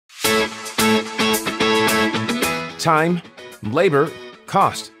time, labor,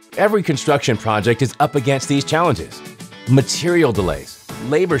 cost. Every construction project is up against these challenges. Material delays,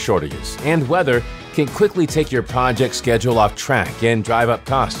 labor shortages, and weather can quickly take your project schedule off track and drive up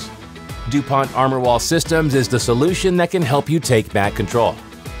costs. DuPont ArmorWall Systems is the solution that can help you take back control,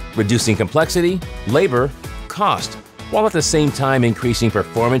 reducing complexity, labor, cost, while at the same time increasing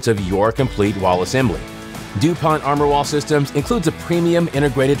performance of your complete wall assembly. DuPont ArmorWall Systems includes a premium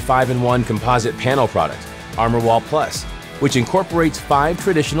integrated 5-in-1 composite panel product, ArmorWall Plus, which incorporates 5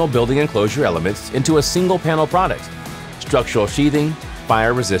 traditional building enclosure elements into a single panel product: structural sheathing,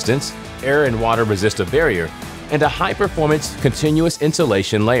 fire resistance, air and water resistive barrier, and a high-performance continuous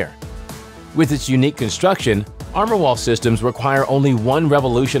insulation layer. With its unique construction, ArmorWall systems require only one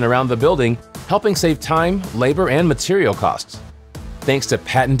revolution around the building, helping save time, labor, and material costs. Thanks to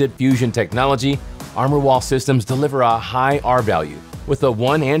patented fusion technology, ArmorWall systems deliver a high R value with a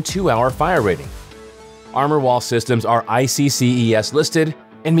 1- and 2-hour fire rating. ArmorWall systems are ICCES listed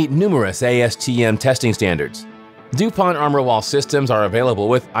and meet numerous ASTM testing standards. DuPont ArmorWall systems are available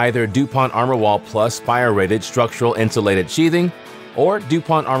with either DuPont ArmorWall Plus fire-rated structural insulated sheathing or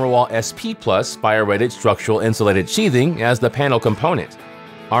DuPont ArmorWall SP Plus fire-rated structural insulated sheathing as the panel component.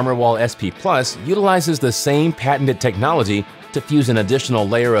 ArmorWall SP Plus utilizes the same patented technology to fuse an additional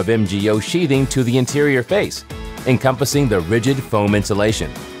layer of MGO sheathing to the interior face, encompassing the rigid foam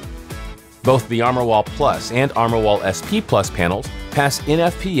insulation. Both the ArmorWall Plus and ArmorWall SP Plus panels pass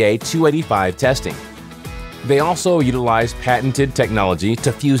NFPA 285 testing. They also utilize patented technology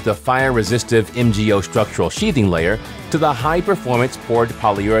to fuse the fire-resistive MGO structural sheathing layer to the high-performance poured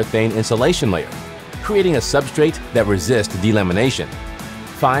polyurethane insulation layer, creating a substrate that resists delamination.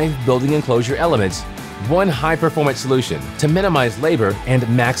 5 building enclosure elements, 1 high-performance solution to minimize labor and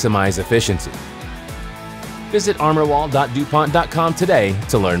maximize efficiency. Visit armorwall.dupont.com today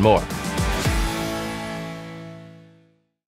to learn more.